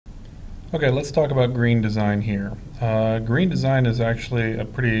Okay, let's talk about green design here. Green design is actually a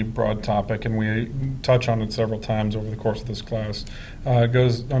pretty broad topic, and we touch on it several times over the course of this class. It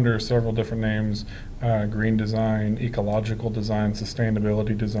goes under several different names: green design, ecological design,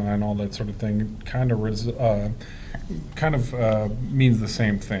 sustainability design, all that sort of thing. Kind of means the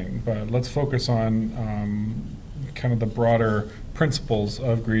same thing, but let's focus on kind of the broader principles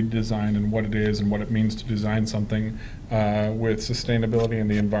of green design and what it is and what it means to design something with sustainability and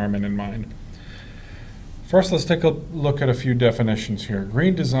the environment in mind. First, let's take a look at a few definitions here.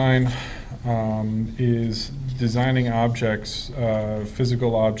 Green design is designing objects,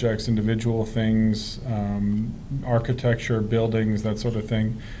 physical objects, individual things, architecture, buildings, that sort of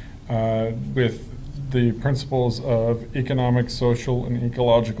thing, with the principles of economic, social, and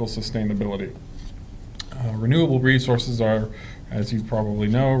ecological sustainability. Renewable resources are, as you probably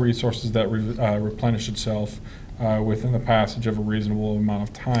know, resources that replenish itself within the passage of a reasonable amount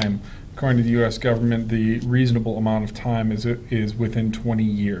of time. According to the U.S. government, the reasonable amount of time is within 20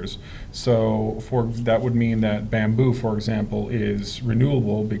 years. So that would mean that bamboo, for example, is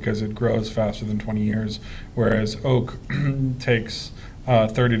renewable because it grows faster than 20 years, whereas oak takes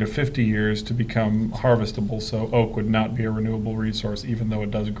 30 to 50 years to become harvestable, so oak would not be a renewable resource even though it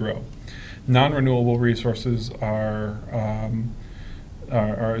does grow. Non-renewable resources are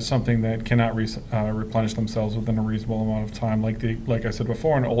something that cannot replenish themselves within a reasonable amount of time. Like I said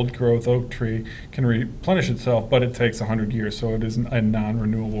before, an old-growth oak tree can replenish itself, but it takes 100 years, so it is a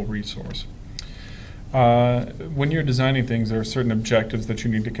non-renewable resource. When you're designing things, there are certain objectives that you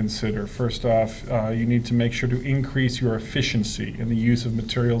need to consider. First off, you need to make sure to increase your efficiency in the use of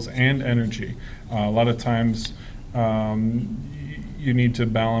materials and energy. A lot of times, you need to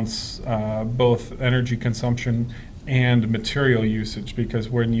balance both energy consumption and material usage, because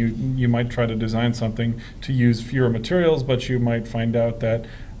when you might try to design something to use fewer materials, but you might find out that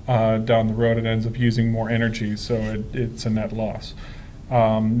down the road it ends up using more energy, so it's a net loss.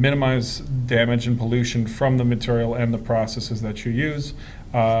 Minimize damage and pollution from the material and the processes that you use.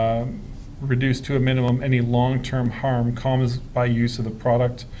 Reduce to a minimum any long-term harm caused by use of the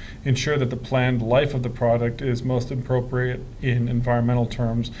product. Ensure that the planned life of the product is most appropriate in environmental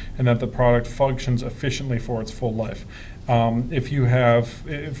terms and that the product functions efficiently for its full life. If you have,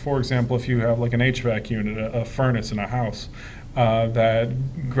 for example, if you have like an HVAC unit, a furnace in a house,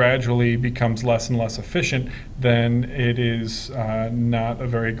 that gradually becomes less and less efficient, then it is not a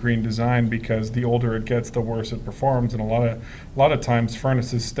very green design, because the older it gets, the worse it performs. And a lot of times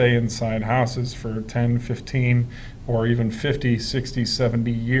furnaces stay inside houses for 10, 15, or even 50, 60,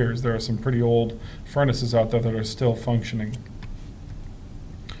 70 years. There are some pretty old furnaces out there that are still functioning.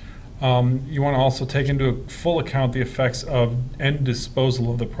 You want to also take into full account the effects of end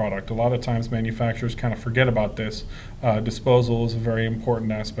disposal of the product. A lot of times manufacturers kind of forget about this. Disposal is a very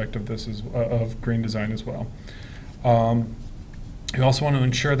important aspect of this, of green design as well. You also want to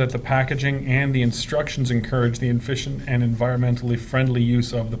ensure that the packaging and the instructions encourage the efficient and environmentally friendly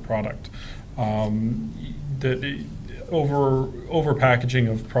use of the product. Over packaging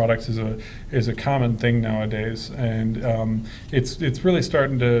of products is a common thing nowadays, and it's really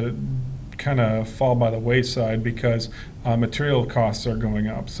starting to kind of fall by the wayside because material costs are going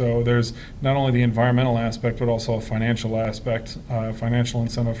up. So there's not only the environmental aspect, but also a financial aspect, financial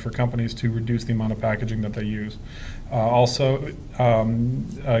incentive for companies to reduce the amount of packaging that they use. Also,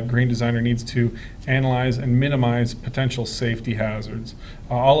 a green designer needs to analyze and minimize potential safety hazards.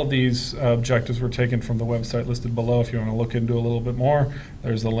 All of these objectives were taken from the website listed below. If you want to look into a little bit more,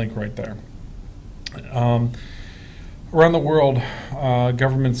 there's the link right there. Around the world,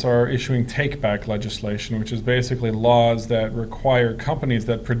 governments are issuing take-back legislation, which is basically laws that require companies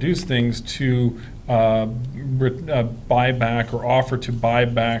that produce things to buy back or offer to buy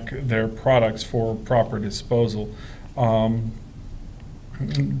back their products for proper disposal.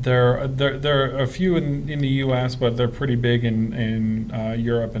 There are a few in the U.S., but they're pretty big in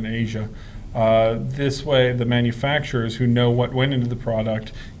Europe and Asia. This way, the manufacturers who know what went into the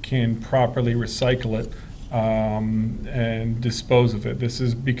product can properly recycle it and dispose of it. This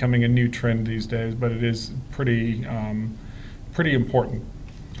is becoming a new trend these days, but it is pretty important.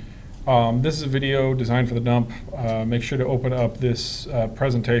 This is a video designed for the dump. Make sure to open up this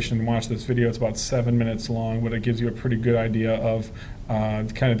presentation and watch this video. It's about 7 minutes long, but it gives you a pretty good idea of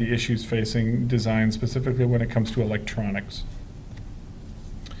kind of the issues facing design, specifically when it comes to electronics.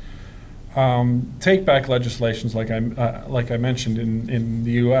 Take-back legislations, like I mentioned, in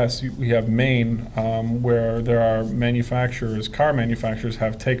the U.S., we have Maine, where there are car manufacturers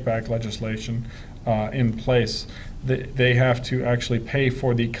have take-back legislation. in place, they have to actually pay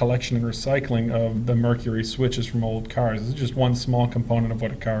for the collection and recycling of the mercury switches from old cars. This is just one small component of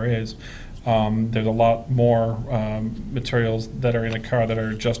what a car is. There's a lot more materials that are in a car that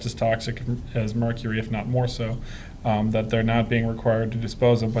are just as toxic as mercury, if not more so, that they're not being required to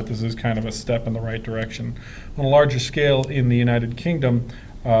dispose of, but this is kind of a step in the right direction. On a larger scale, in the United Kingdom,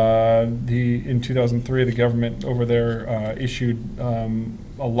 in 2003, the government over there issued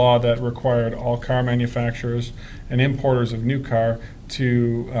a law that required all car manufacturers and importers of new car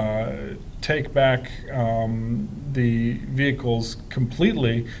to take back the vehicles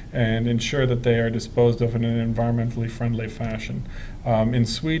completely and ensure that they are disposed of in an environmentally friendly fashion. In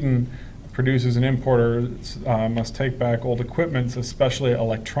Sweden, producers and importers must take back old equipment, especially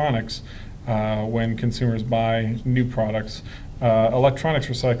electronics, when consumers buy new products. Electronics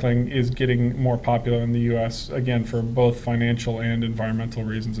recycling is getting more popular in the U.S., again, for both financial and environmental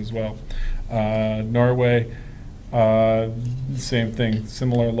reasons as well. Norway, same thing,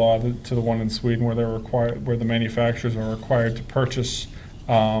 similar law to the one in Sweden, where where the manufacturers are required to purchase,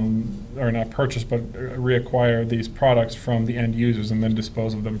 or not purchase, but reacquire these products from the end users and then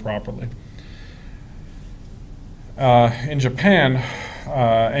dispose of them properly. In Japan,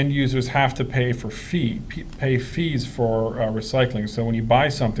 end users have to pay fees for recycling. So when you buy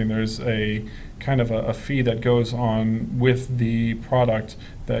something, there's a kind of a fee that goes on with the product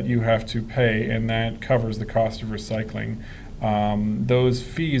that you have to pay, and that covers the cost of recycling. Those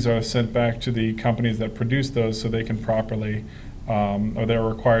fees are sent back to the companies that produce those so they can properly, or they're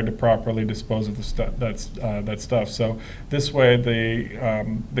required to properly dispose of that stuff. So this way,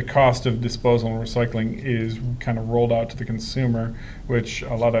 the cost of disposal and recycling is kind of rolled out to the consumer, which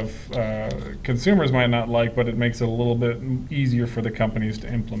a lot of consumers might not like, but it makes it a little bit easier for the companies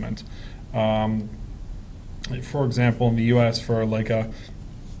to implement. For example, in the U.S., for like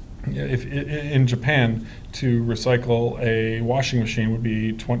in Japan, to recycle a washing machine would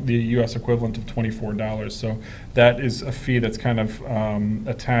be the U.S. equivalent of $24. So that is a fee that's kind of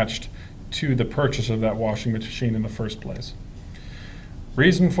attached to the purchase of that washing machine in the first place.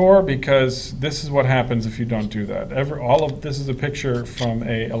 Reason for, because this is what happens if you don't do that. This is a picture from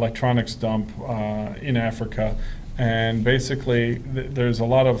a electronics dump in Africa. And basically, there's a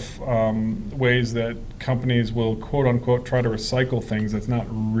lot of ways that companies will quote unquote try to recycle things that's not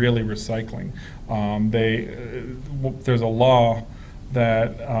really recycling. There's a law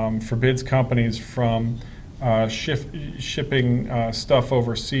that forbids companies from shipping stuff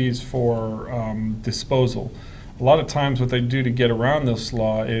overseas for disposal. A lot of times what they do to get around this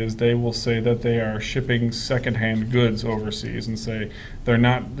law is they will say that they are shipping secondhand goods overseas and say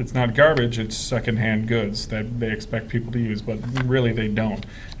it's not garbage, it's secondhand goods that they expect people to use, but really they don't.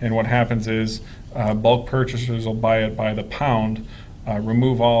 And what happens is bulk purchasers will buy it by the pound,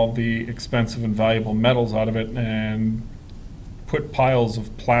 remove all the expensive and valuable metals out of it, and put piles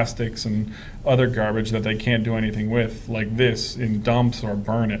of plastics and other garbage that they can't do anything with, like this, in dumps or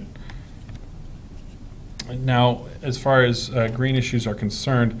burn it. Now, as far as green issues are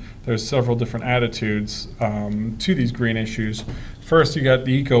concerned, there's several different attitudes to these green issues. First, you got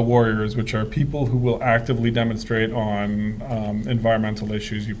the eco-warriors, which are people who will actively demonstrate on environmental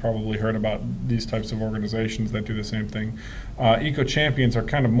issues. You probably heard about these types of organizations that do the same thing. Eco-champions are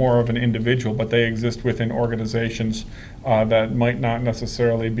kind of more of an individual, but they exist within organizations that might not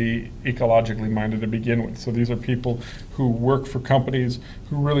necessarily be ecologically minded to begin with. So these are people who work for companies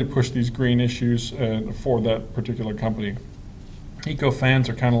who really push these green issues for that particular company. Eco-fans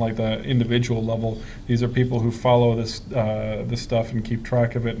are kind of like the individual level. These are people who follow this stuff and keep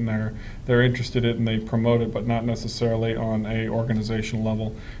track of it, and they're interested in it and they promote it, but not necessarily on a organizational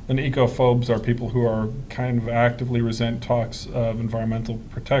level. Then eco-phobes are people who are kind of actively resent talks of environmental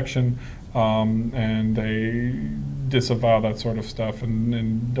protection, and they disavow that sort of stuff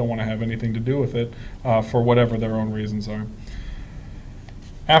and don't want to have anything to do with it for whatever their own reasons are.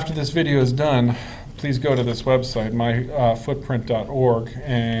 After this video is done, please go to this website, myfootprint.org,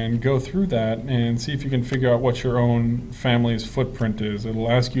 and go through that and see if you can figure out what your own family's footprint is. It'll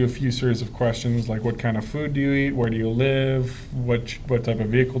ask you a few series of questions like what kind of food do you eat, where do you live, what type of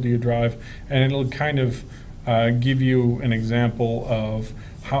vehicle do you drive, and it'll kind of give you an example of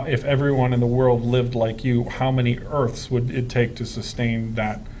how, if everyone in the world lived like you, how many Earths would it take to sustain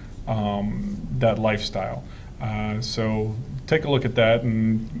that lifestyle. So take a look at that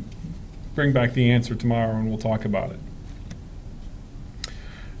and bring back the answer tomorrow and we'll talk about it.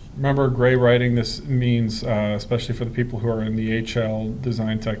 Remember, gray writing, this means, especially for the people who are in the HL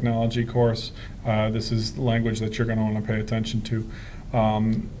Design Technology course, this is language that you're going to want to pay attention to.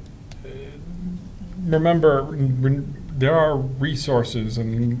 Remember, there are resources,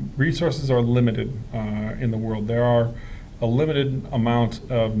 and resources are limited in the world. There are a limited amount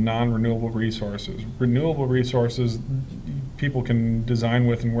of non-renewable resources. Renewable resources, people can design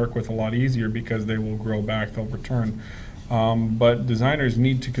with and work with a lot easier because they will grow back, they'll return. But designers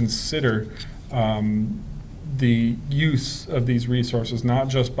need to consider the use of these resources, not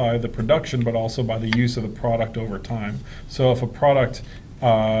just by the production, but also by the use of the product over time. So if a product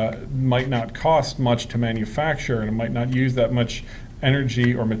might not cost much to manufacture, and it might not use that much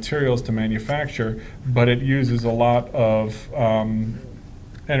energy or materials to manufacture, but it uses a lot of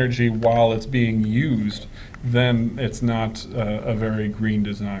energy while it's being used, then it's not a very green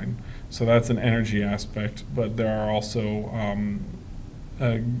design. So that's an energy aspect, but there are also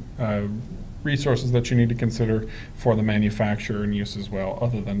resources that you need to consider for the manufacture and use as well,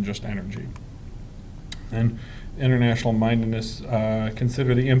 other than just energy. And international mindedness,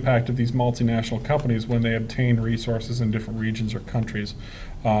 consider the impact of these multinational companies when they obtain resources in different regions or countries.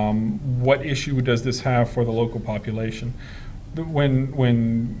 What issue does this have for the local population?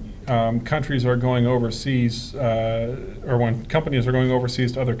 When countries are going overseas, or when companies are going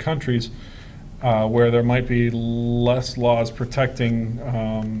overseas to other countries where there might be less laws protecting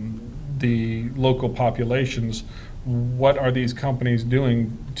the local populations, what are these companies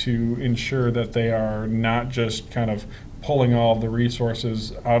doing to ensure that they are not just kind of pulling all the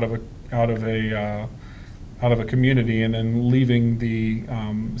resources out of a community and then leaving the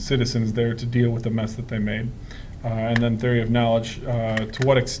citizens there to deal with the mess that they made? And then theory of knowledge, to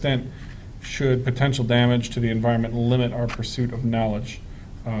what extent should potential damage to the environment limit our pursuit of knowledge?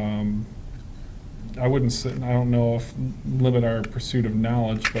 I don't know if limit our pursuit of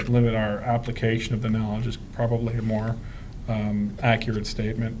knowledge, but limit our application of the knowledge is probably a more accurate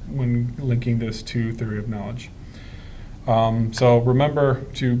statement when linking this to theory of knowledge. So remember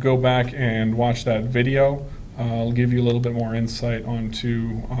to go back and watch that video. I'll give you a little bit more insight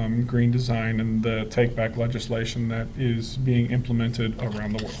onto green design and the take-back legislation that is being implemented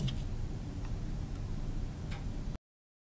around the world.